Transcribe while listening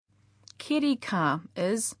Keri Kaa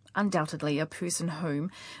is undoubtedly a person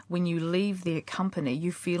whom, when you leave their company,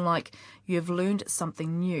 you feel like you have learned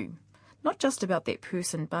something new. Not just about that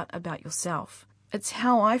person, but about yourself. It's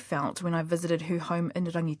how I felt when I visited her home in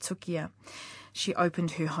Rangitukia. She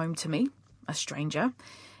opened her home to me, a stranger,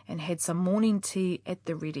 and had some morning tea at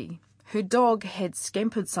the ready. Her dog had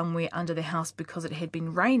scampered somewhere under the house because it had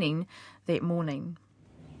been raining that morning.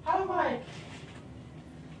 How am I?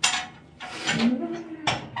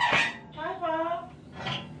 Hi, Pa.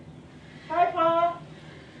 Hi, Pa.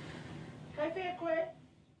 Kai whea koe?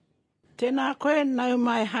 Tēnā koe, nau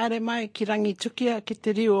mai, haere mai, ki Rangitukia, ki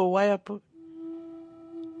Te Rio Wai.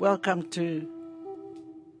 Welcome to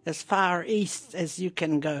as far east as you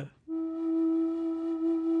can go.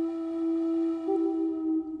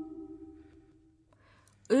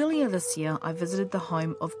 Earlier this year, I visited the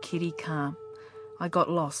home of Keri Kaa. I got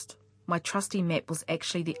lost. My trusty map was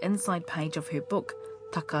actually the inside page of her book,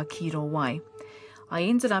 Taka Ki Ro Wai. I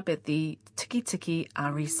ended up at the Tiki Tiki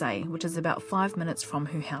RSA, which is about 5 minutes from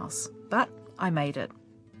her house. But I made it.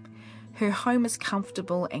 Her home is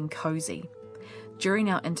comfortable and cosy. During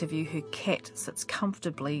our interview, her cat sits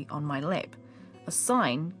comfortably on my lap, a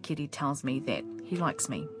sign, Keri tells me, that he likes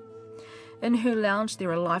me. In her lounge,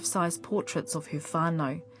 there are life-size portraits of her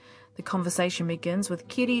whanau. The conversation begins with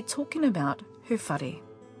Keri talking about her whare.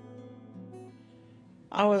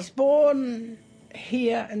 I was born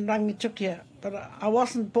here in Rangitukia, but I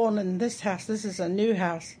wasn't born in this house. This is a new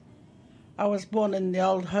house. I was born in the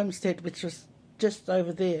old homestead, which was just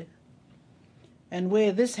over there. And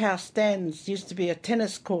where this house stands used to be a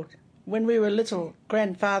tennis court. When we were little,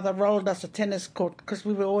 grandfather rolled us a tennis court because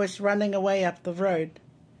we were always running away up the road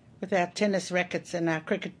with our tennis rackets and our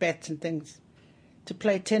cricket bats and things to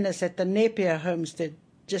play tennis at the Ngapera homestead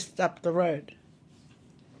just up the road.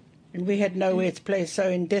 And we had nowhere to play, so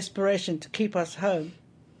in desperation to keep us home,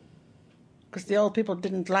 because the old people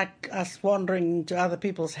didn't like us wandering into other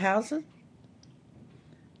people's houses,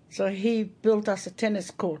 so he built us a tennis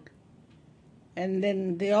court. And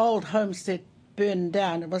then the old homestead burned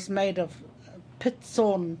down. It was made of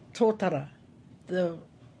pit-sawn tōtara. The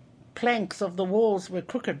planks of the walls were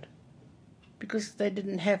crooked because they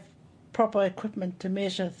didn't have proper equipment to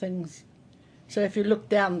measure things. So if you look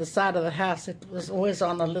down the side of the house, it was always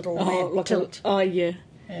on a little red tilt. Yeah.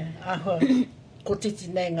 Ahua, ko titi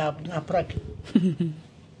nei ngā paraki.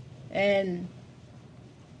 And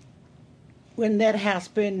when that house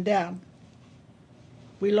burned down,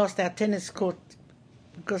 we lost our tennis court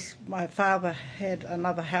because my father had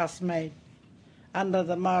another house made under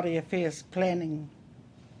the Māori Affairs planning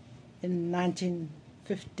in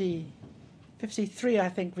 1953, I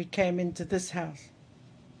think we came into this house.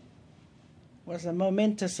 It was a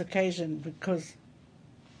momentous occasion because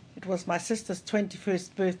it was my sister's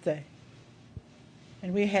 21st birthday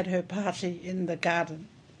and we had her party in the garden.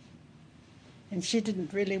 And she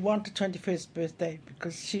didn't really want a 21st birthday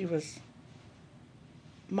because she was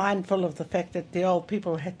mindful of the fact that the old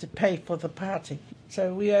people had to pay for the party.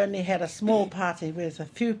 So we only had a small party with a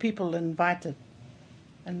few people invited.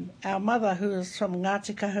 And our mother, who was from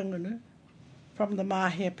Ngāti Kahungunu, from the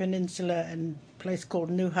Mahia Peninsula and a place called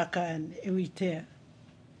Nuhaka and Iwitea,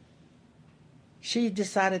 she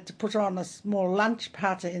decided to put on a small lunch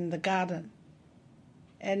party in the garden.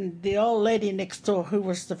 And the old lady next door, who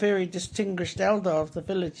was the very distinguished elder of the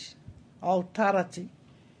village, old Tarati,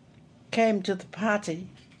 came to the party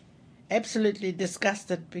absolutely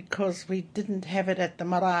disgusted because we didn't have it at the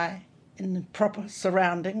marae in the proper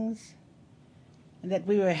surroundings and that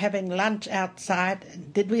we were having lunch outside.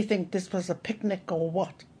 And did we think this was a picnic or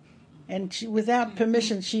what? And she, without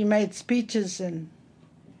permission, she made speeches and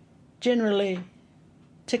generally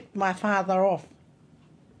ticked my father off.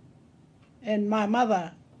 And my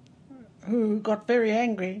mother, who got very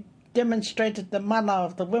angry, demonstrated the mana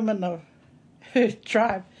of the women of her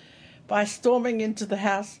tribe by storming into the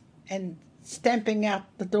house and stamping out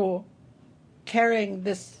the door, carrying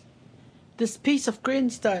this piece of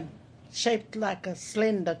greenstone shaped like a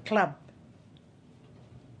slender club.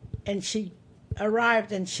 And she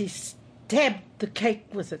arrived and she stabbed the cake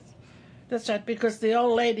with it. That's right, because the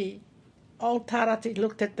old lady, old Tarati,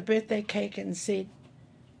 looked at the birthday cake and said,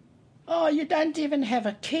 "Oh, you don't even have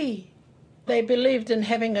a key." They believed in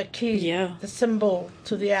having a key, the symbol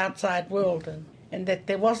to the outside world, and that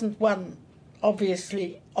there wasn't one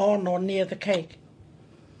obviously on or near the cake.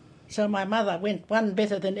 So my mother went one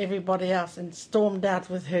better than everybody else and stormed out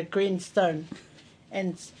with her greenstone.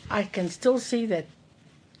 And I can still see that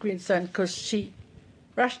greenstone because she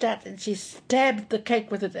rushed out and she stabbed the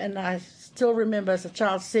cake with it, and I still remember as a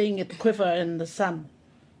child seeing it quiver in the sun.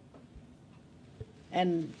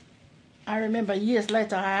 And I remember years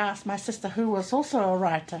later I asked my sister, who was also a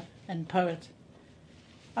writer and poet,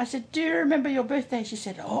 I said, do you remember your birthday? She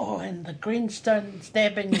said, oh, and the greenstone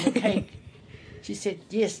stabbing the cake. She said,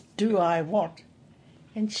 yes, do I what?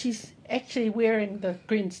 And she's actually wearing the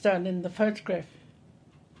greenstone in the photograph.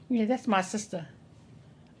 Yeah, that's my sister,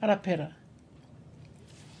 Ngapera.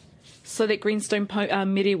 So that greenstone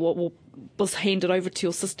mere was handed over to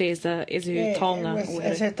your sister as her taonga? It was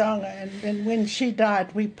as her taonga. And when she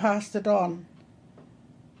died, we passed it on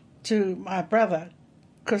to my brother,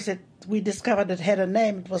 because we discovered it had a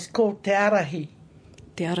name. It was called Te Arahi.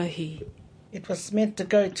 Te Arahi. It was meant to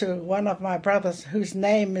go to one of my brothers whose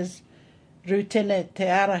name is Rutene Te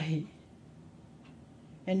Arahi.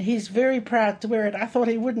 And he's very proud to wear it. I thought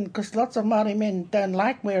he wouldn't, because lots of Māori men don't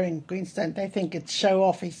like wearing greenstone. They think it's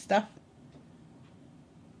show-offy stuff.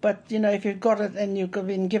 But, you know, if you've got it and you've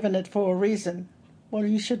been given it for a reason, well,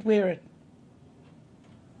 you should wear it.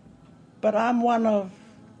 But I'm one of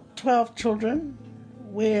 12 children.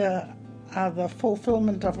 We are the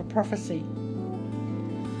fulfillment of a prophecy.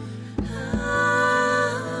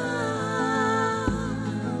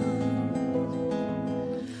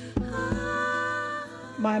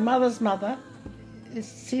 My mother's mother,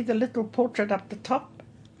 see the little portrait up the top?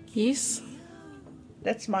 Yes.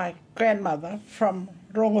 That's my grandmother from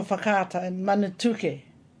Rangitukia in Ngapera.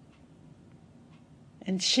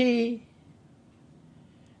 And she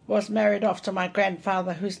was married off to my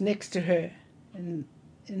grandfather, who's next to her in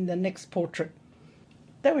the next portrait.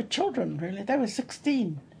 They were children, really. They were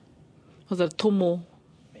 16. Was it tomo?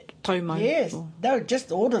 Taumau? Yes, they were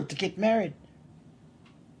just ordered to get married.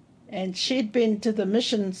 And she'd been to the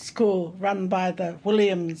mission school run by the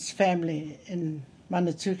Williams family in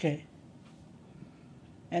Ngapera.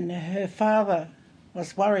 And her father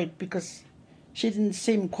was worried because she didn't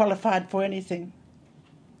seem qualified for anything.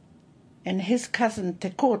 And his cousin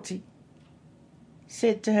Te Koti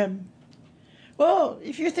said to him, well,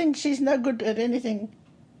 if you think she's no good at anything,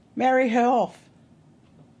 marry her off.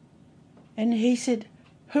 And he said,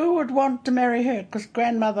 who would want to marry her? Because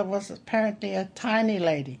grandmother was apparently a tiny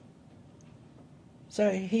lady.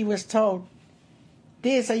 So he was told,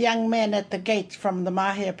 there's a young man at the gate from the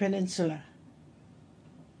Mahia Peninsula.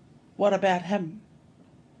 What about him?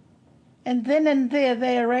 And then and there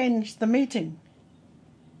they arranged the meeting.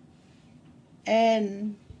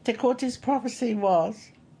 And Te Koti's prophecy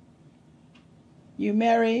was, you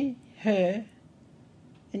marry her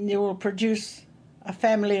and you will produce a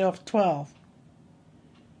family of 12.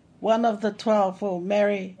 One of the 12 will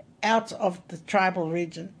marry out of the tribal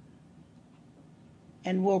region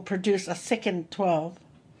and will produce a second 12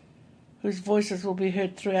 whose voices will be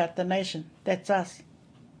heard throughout the nation. That's us.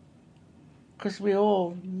 Because we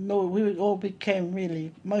all became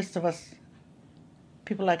really, most of us,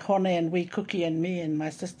 people like Hone and Wee Cookie and me and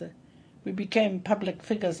my sister, we became public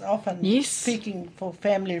figures, often yes, speaking for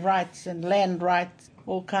family rights and land rights,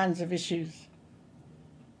 all kinds of issues.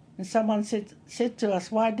 And someone said to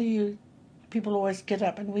us, why do you people always get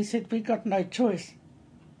up? And we said, we got no choice.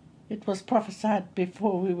 It was prophesied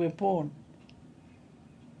before we were born.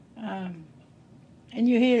 And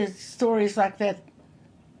you hear stories like that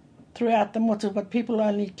throughout the motu, but people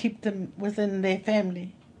only keep them within their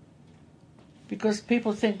family because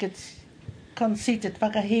people think it's conceited,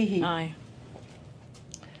 whakahihi. Aye.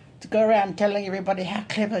 To go around telling everybody how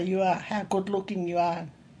clever you are, how good looking you are,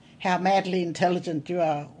 how madly intelligent you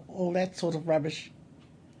are, all that sort of rubbish.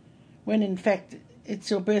 When in fact it's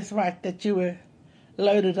your birthright that you were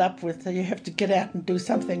loaded up with, so you have to get out and do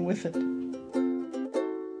something with it.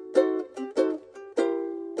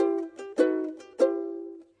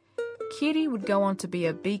 Keri would go on to be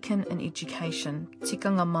a beacon in education,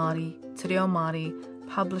 tikanga Māori, te reo Māori,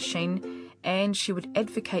 publishing, and she would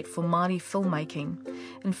advocate for Māori filmmaking.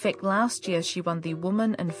 In fact, last year she won the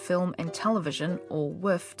Women in Film and Television, or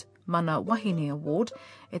WIFT, Mana Wahine Award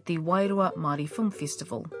at the Wairua Māori Film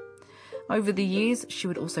Festival. Over the years, she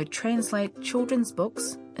would also translate children's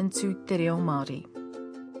books into te reo Māori.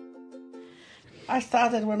 I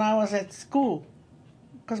started when I was at school,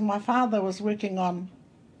 because my father was working on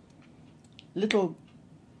little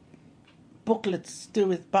booklets to do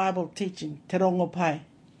with Bible teaching, te rongopai.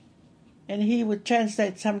 And he would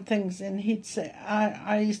translate some things, and he'd say,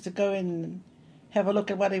 I used to go in and have a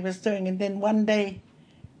look at what he was doing, and then one day,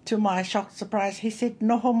 to my shocked surprise, he said,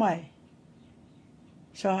 noho mai.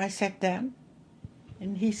 So I sat down,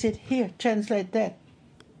 and he said, here, translate that.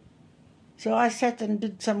 So I sat and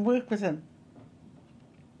did some work with him.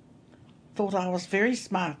 Thought I was very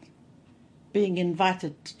smart, being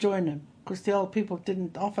invited to join him, because the old people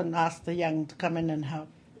didn't often ask the young to come in and help.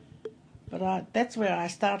 But that's where I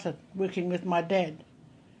started, working with my dad,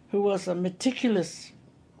 who was a meticulous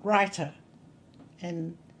writer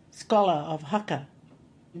and scholar of haka.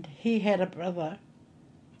 And he had a brother,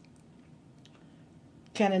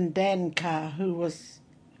 Canon Dan Kaa, who was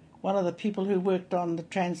one of the people who worked on the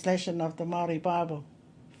translation of the Māori Bible.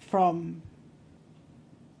 From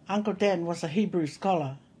Uncle Dan was a Hebrew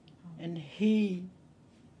scholar, and he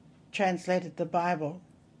translated the Bible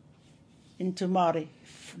into Māori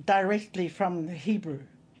directly from the Hebrew.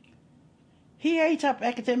 He ate up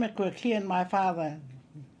academic work, he and my father.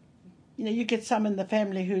 You know, you get some in the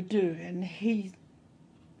family who do, and he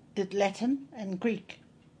did Latin and Greek,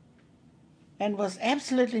 and was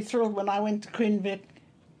absolutely thrilled when I went to Queen Vic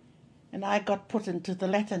and I got put into the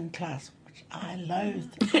Latin class, which I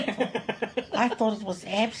loathed. I thought it was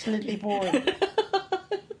absolutely boring.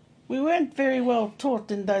 We weren't very well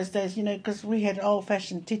taught in those days, you know, because we had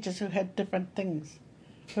old-fashioned teachers who had different things,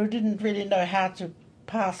 who didn't really know how to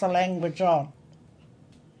pass a language on.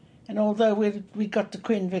 And although we got to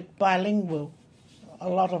Queen Vic bilingual, a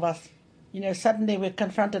lot of us, you know, suddenly we're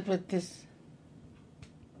confronted with this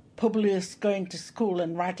Publius going to school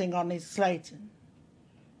and writing on his slate.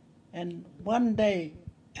 And one day,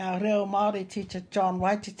 our reo Māori teacher, John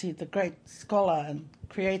Waititi, the great scholar and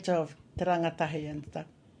creator of Te Rangatahi and stuff,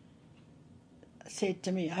 said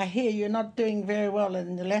to me, I hear you're not doing very well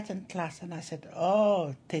in the Latin class. And I said,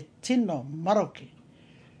 oh, te tino maroki.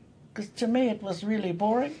 Because to me it was really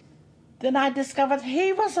boring. Then I discovered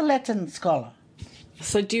he was a Latin scholar.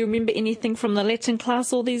 So do you remember anything from the Latin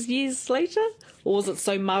class all these years later? Or was it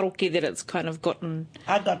so maroki that it's kind of gotten...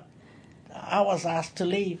 I was asked to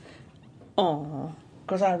leave. Oh.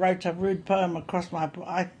 Because I wrote a rude poem across my...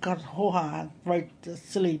 I got hoha, wrote a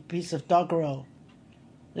silly piece of doggerel.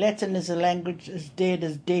 Latin is a language as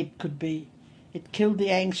dead could be. It killed the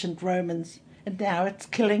ancient Romans, and now it's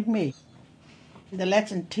killing me. The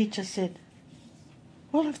Latin teacher said,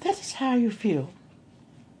 well, if that is how you feel,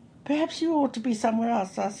 perhaps you ought to be somewhere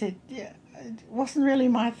else. I said, yeah, it wasn't really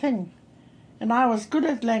my thing. And I was good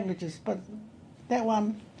at languages, but that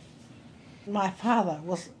one, my father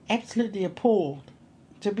was absolutely appalled.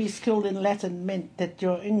 To be skilled in Latin meant that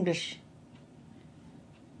your English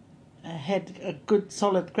had a good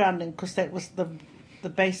solid grounding, because that was the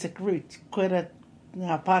basic root. Koera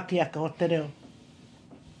ngā Pākehā o te reo.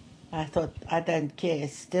 I thought, I don't care,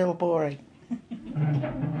 it's still boring.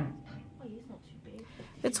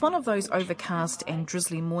 It's one of those overcast and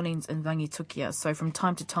drizzly mornings in Rangitukia, so from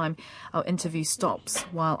time to time our interview stops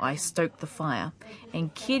while I stoke the fire,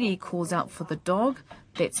 and Keri calls out for the dog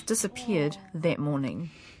that's disappeared that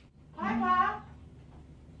morning. Hi, Pa.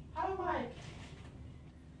 How am I?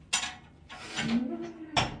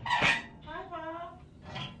 Hi, Pa.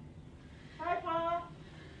 Hi, Pa.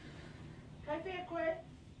 Kai pia koe?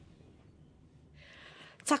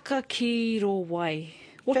 Taka Ki Ro Wai.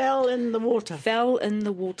 Fell in the water. Fell in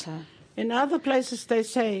the water. In other places they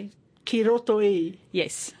say ki roto I.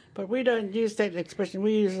 Yes. But we don't use that expression.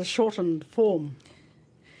 We use a shortened form.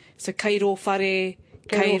 So kei ro whare.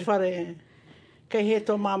 Kei ro whare. Kei he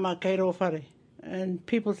tō mama, kei ro whare. And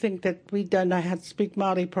people think that we don't know how to speak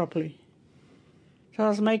Māori properly. So I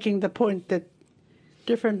was making the point that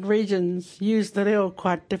different regions use the reo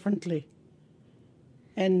quite differently.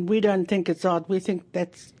 And we don't think it's odd. We think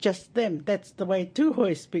that's just them. That's the way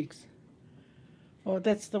Tūhoi speaks. Or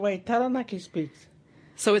that's the way Taranaki speaks.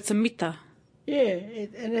 So it's a mita. Yeah,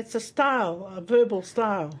 and it's a style, a verbal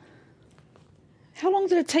style. How long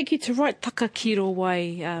did it take you to write Taka Ki Ro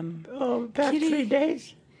Wai? About Keri? 3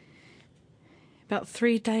 days. About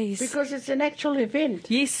 3 days. Because it's an actual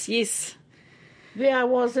event. Yes, yes. There I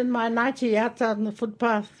was in my nightie outside on the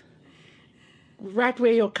footpath. Right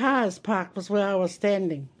where your car is parked was where I was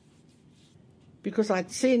standing. Because I'd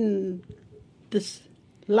seen this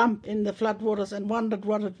lump in the floodwaters and wondered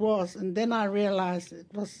what it was. And then I realized it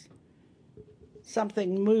was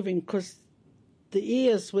something moving, because the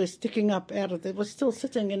ears were sticking up out of it. It was still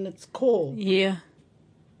sitting in its core. Yeah.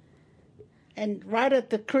 And right at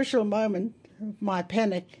the crucial moment of my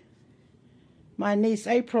panic, my niece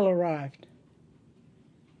April arrived.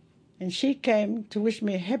 And she came to wish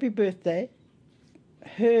me a happy birthday.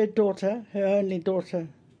 Her daughter, her only daughter,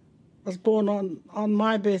 was born on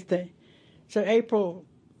my birthday. So April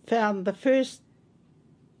found the first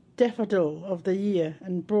daffodil of the year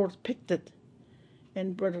and picked it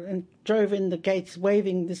and drove in the gates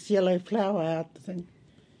waving this yellow flower out the thing.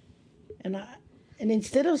 And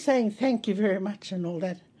instead of saying thank you very much and all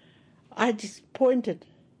that, I just pointed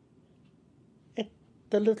at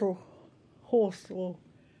the little horse or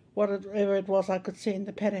whatever it was I could see in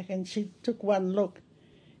the paddock, and she took one look.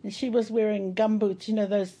 And she was wearing gumboots, you know,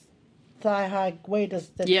 those thigh-high waders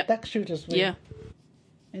that duck shooters wear. Yeah.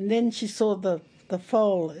 And then she saw the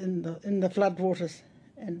foal in the floodwaters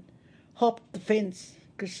and hopped the fence,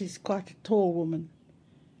 because she's quite a tall woman,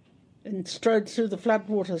 and strode through the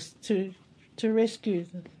floodwaters to rescue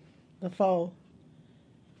the foal.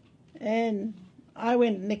 And I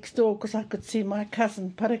went next door because I could see my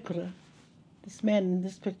cousin Parekura, this man in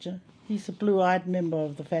this picture. He's a blue-eyed member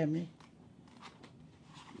of the family.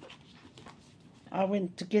 I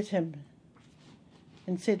went to get him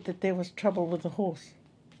and said that there was trouble with the horse.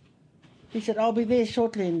 He said, "I'll be there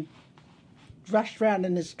shortly," and rushed round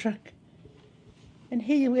in his truck. And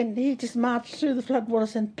he just marched through the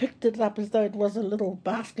floodwaters and picked it up as though it was a little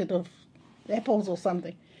basket of apples or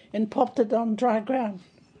something, and popped it on dry ground.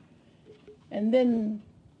 And then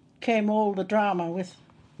came all the drama with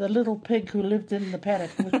the little pig who lived in the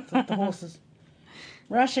paddock with the horses,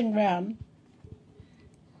 rushing round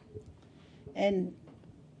and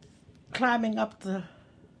climbing up the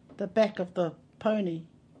back of the pony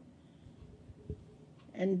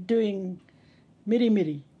and doing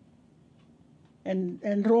miri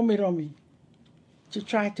and romi to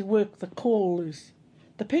try to work the caul loose.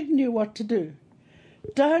 The pig knew what to do.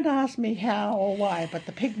 Don't ask me how or why, but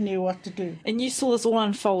the pig knew what to do. And you saw this all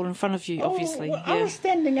unfold in front of you, obviously. Well, I was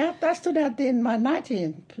standing out. I stood out there in my nightie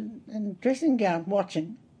and dressing gown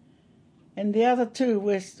watching. And the other two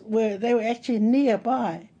were actually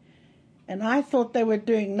nearby. And I thought they were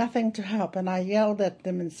doing nothing to help. And I yelled at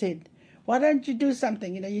them and said, "Why don't you do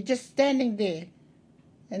something? You're just standing there.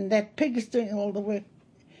 And that pig is doing all the work."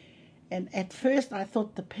 And at first I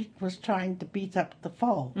thought the pig was trying to beat up the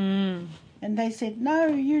foal. Mm. And they said, "No,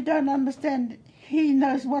 you don't understand. He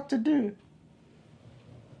knows what to do."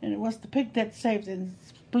 And it was the pig that saved and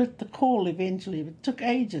split the caul eventually. It took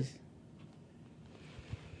ages.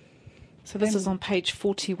 So this is on page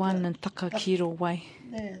 41 in Taka Ki Ro Wai.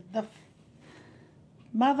 The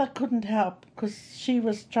mother couldn't help because she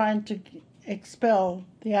was trying to expel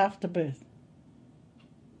the afterbirth.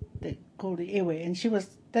 They called the ewe. And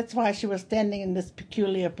that's why she was standing in this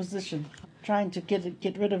peculiar position, trying to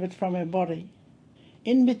get rid of it from her body.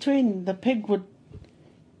 In between, the pig would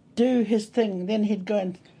do his thing, then he'd go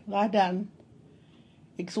and lie down,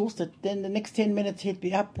 exhausted. Then the next 10 minutes he'd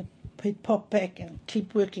be up and he'd pop back and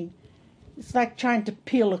keep working. It's like trying to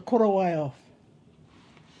peel a korowai off.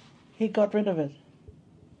 He got rid of it.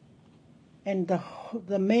 And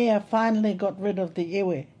the mare finally got rid of the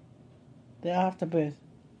ewe, the afterbirth.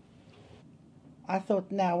 I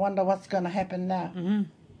thought, now, I wonder what's going to happen now. Mm-hmm.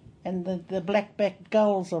 And the black-backed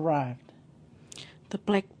gulls arrived. The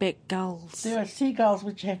black-backed gulls. There are seagulls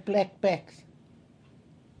which have black backs.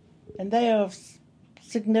 And they are of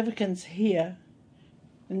significance here.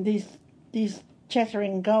 And these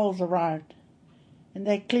chattering gulls arrived. And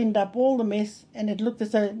they cleaned up all the mess, and it looked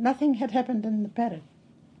as though nothing had happened in the paddock.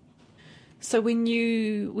 So when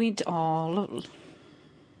you went... Oh, look,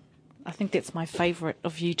 I think that's my favourite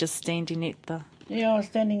of you just standing at the... Yeah, I was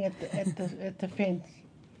standing at the fence.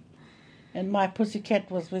 And my pussycat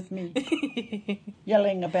was with me,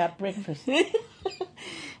 yelling about breakfast.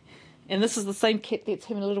 And this is the same cat that's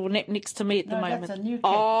having a little nap next to me at the moment. That's a new cat.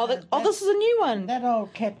 Oh, this is a new one. That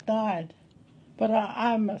old cat died. But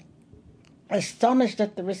I'm astonished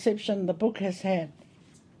at the reception the book has had.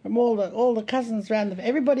 From all the cousins around,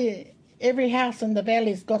 everybody, every house in the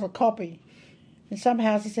valley's got a copy. And some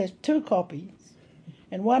houses has 2 copies.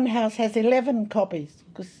 And one house has 11 copies,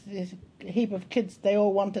 because there's a heap of kids. They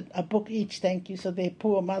all wanted a book each, thank you, so their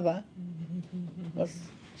poor mother was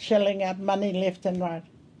shelling out money left and right.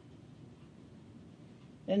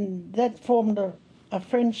 And that formed a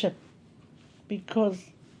friendship, because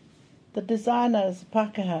the designer is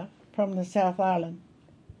Pākehā from the South Island,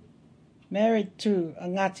 married to a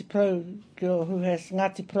Ngāti Pro girl who has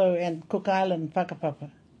Ngāti Pro and Cook Island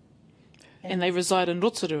whakapapa. And they reside in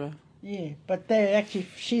Rotorua. Yeah, but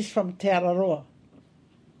she's from Te Araroa.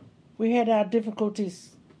 We had our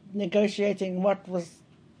difficulties negotiating what was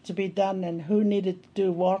to be done and who needed to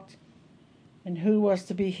do what and who was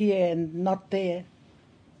to be here and not there.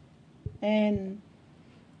 And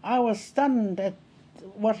I was stunned at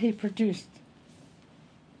what he produced.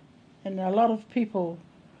 And a lot of people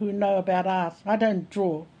who know about art, I don't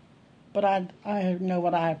draw, but I know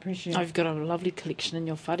what I appreciate. I've got a lovely collection in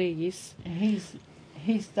your whare, yes. And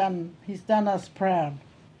he's done us proud.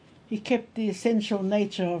 He kept the essential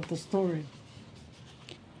nature of the story.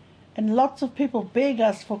 And lots of people beg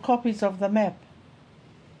us for copies of the map.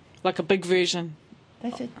 Like a big version. They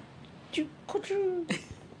said, could you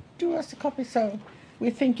do us a copy? So we're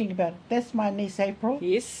thinking about it. That's my niece April.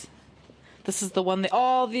 Yes. This is the one that...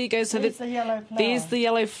 Oh, there you go. So there's the yellow flower. There's the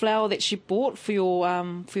yellow flower that she bought for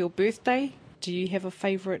your birthday. Do you have a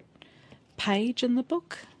favourite page in the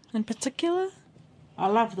book in particular? I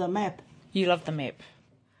love the map. You love the map.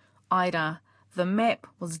 Aira, the map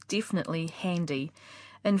was definitely handy.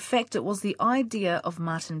 In fact, it was the idea of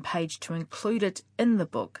Martin Page to include it in the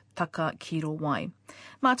book, Taka Ki Ro Wai.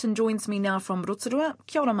 Martin joins me now from Rotorua.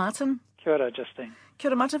 Kia ora, Martin. Kia ora, Justine. Kia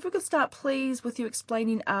ora, Martin. If we could start, please, with you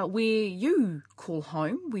explaining where you call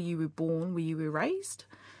home, where you were born, where you were raised.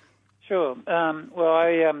 Sure. Well,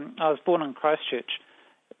 I was born in Christchurch,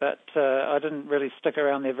 but I didn't really stick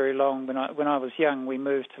around there very long. When I was young, we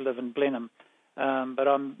moved to live in Blenheim. But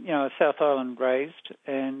I'm, South Island raised,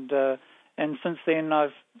 and since then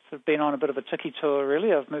I've sort of been on a bit of a tiki tour,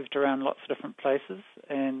 really. I've moved around lots of different places,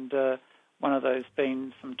 and one of those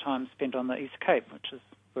being some time spent on the East Cape, which is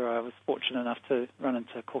where I was fortunate enough to run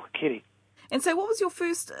into Koka Keri. And so what was your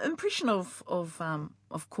first impression of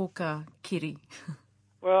Koka Keri?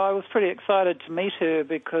 Well, I was pretty excited to meet her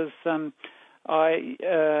because I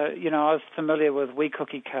was familiar with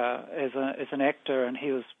Keri Kaa as an actor, and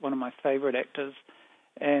he was one of my favourite actors.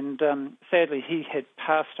 And sadly, he had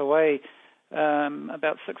passed away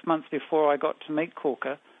about 6 months before I got to meet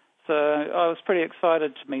Koka. So I was pretty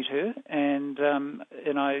excited to meet her, and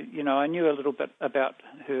I knew a little bit about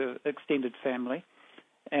her extended family,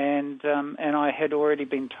 and I had already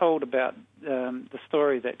been told about the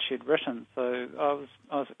story that she'd written. So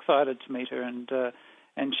I was excited to meet her,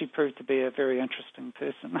 and she proved to be a very interesting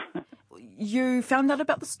person. You found out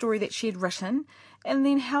about the story that she had written, and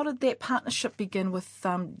then how did that partnership begin with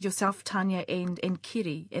yourself, Tanya, and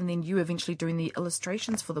Keri, and then you eventually doing the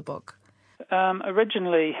illustrations for the book?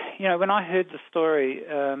 Originally, when I heard the story,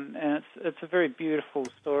 and it's a very beautiful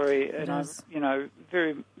story, and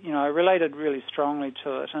I related really strongly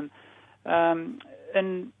to it. And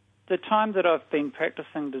in the time that I've been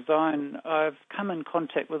practicing design, I've come in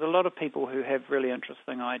contact with a lot of people who have really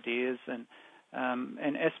interesting ideas and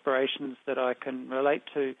aspirations that I can relate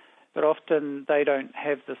to, but often they don't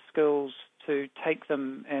have the skills to take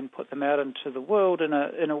them and put them out into the world in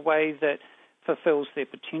a way that fulfills their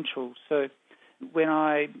potential. So when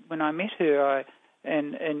I met her,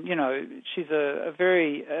 she's a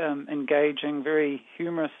very engaging, very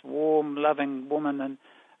humorous, warm, loving woman, and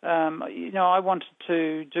I wanted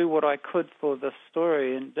to do what I could for this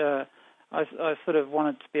story, and I sort of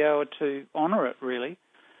wanted to be able to honour it, really.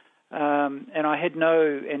 And I had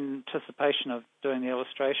no anticipation of doing the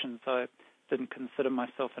illustrations. I didn't consider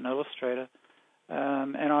myself an illustrator.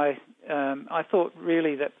 And I thought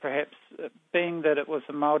really that perhaps being that it was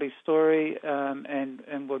a Māori story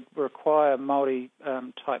and would require Māori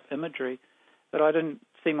type imagery, that I didn't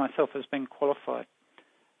see myself as being qualified.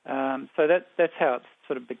 So that's how it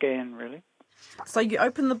sort of began, really. So you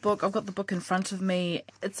open the book, I've got the book in front of me.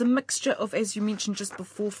 It's a mixture of, as you mentioned just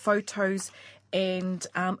before, photos and,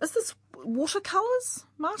 is this watercolours,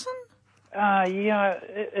 Martin? Yeah,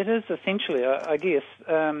 it is essentially, I guess.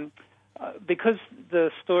 Because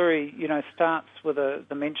the story, starts with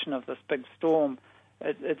the mention of this big storm,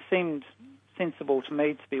 it seemed sensible to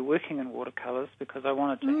me to be working in watercolours because I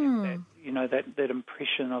wanted to have that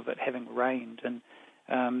impression of it having rained, and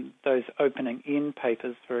those opening end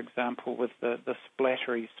papers, for example, with the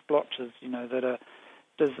splattery splotches, that are,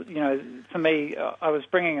 for me, I was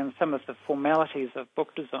bringing in some of the formalities of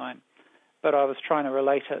book design, but I was trying to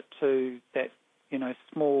relate it to that,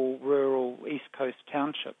 small rural East Coast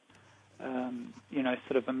township.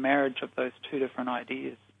 Sort of a marriage of those two different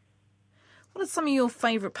ideas. What are some of your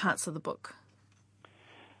favourite parts of the book?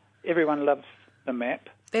 Everyone loves the map.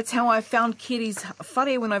 That's how I found Keri's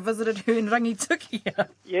whare when I visited her in Rangitukia.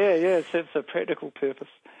 Yeah, so it's a practical purpose.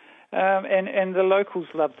 And the locals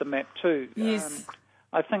love the map too. Yes.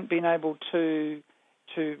 I think being able to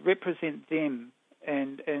represent them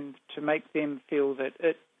and to make them feel that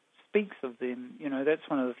it speaks of them, that's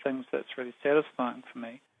one of the things that's really satisfying for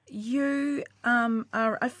me. You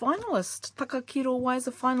are a finalist. Taka Ki Ro Wai is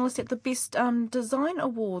a finalist at the Best Design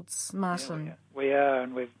Awards, Martin. Yeah, we are,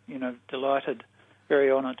 and we're delighted,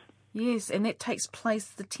 very honoured. Yes, and that takes place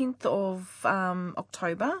the 10th of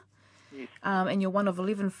October. Yes. And you're one of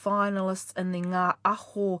 11 finalists in the Ngā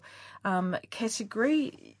Aho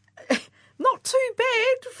category. Not too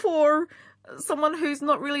bad for someone who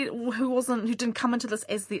didn't come into this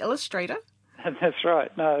as the illustrator. That's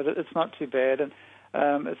right. No, it's not too bad, and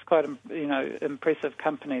it's quite impressive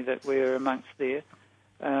company that we're amongst there,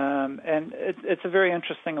 and it's a very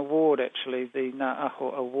interesting award, actually, the Ngā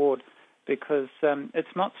Aho Award, because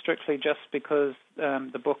it's not strictly just because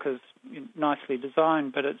the book is nicely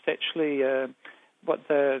designed, but it's actually what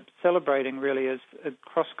they're celebrating really is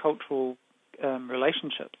cross-cultural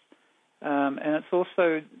relationships, and it's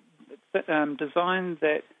also design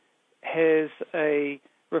that has a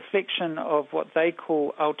reflection of what they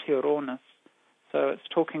call Aotearoa-ness. So it's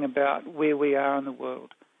talking about where we are in the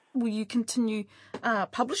world. Will you continue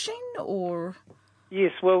publishing, or...?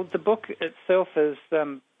 Yes, well, the book itself is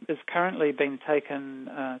currently being taken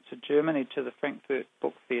to Germany to the Frankfurt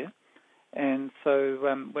Book Fair, and so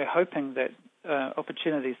we're hoping that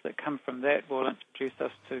opportunities that come from that will introduce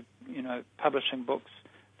us to, publishing books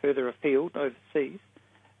further afield, overseas,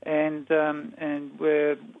 and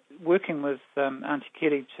we're working with Auntie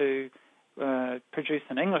Keri to produce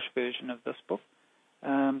an English version of this book.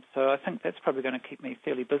 So I think that's probably going to keep me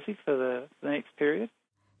fairly busy for the next period.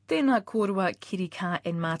 Tēnā kōrua Keri Kaa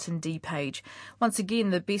and Martin D. Page. Once again,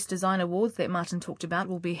 the Best Design Awards that Martin talked about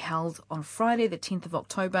will be held on Friday, the 10th of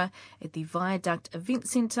October at the Viaduct Event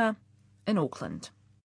Centre in Auckland.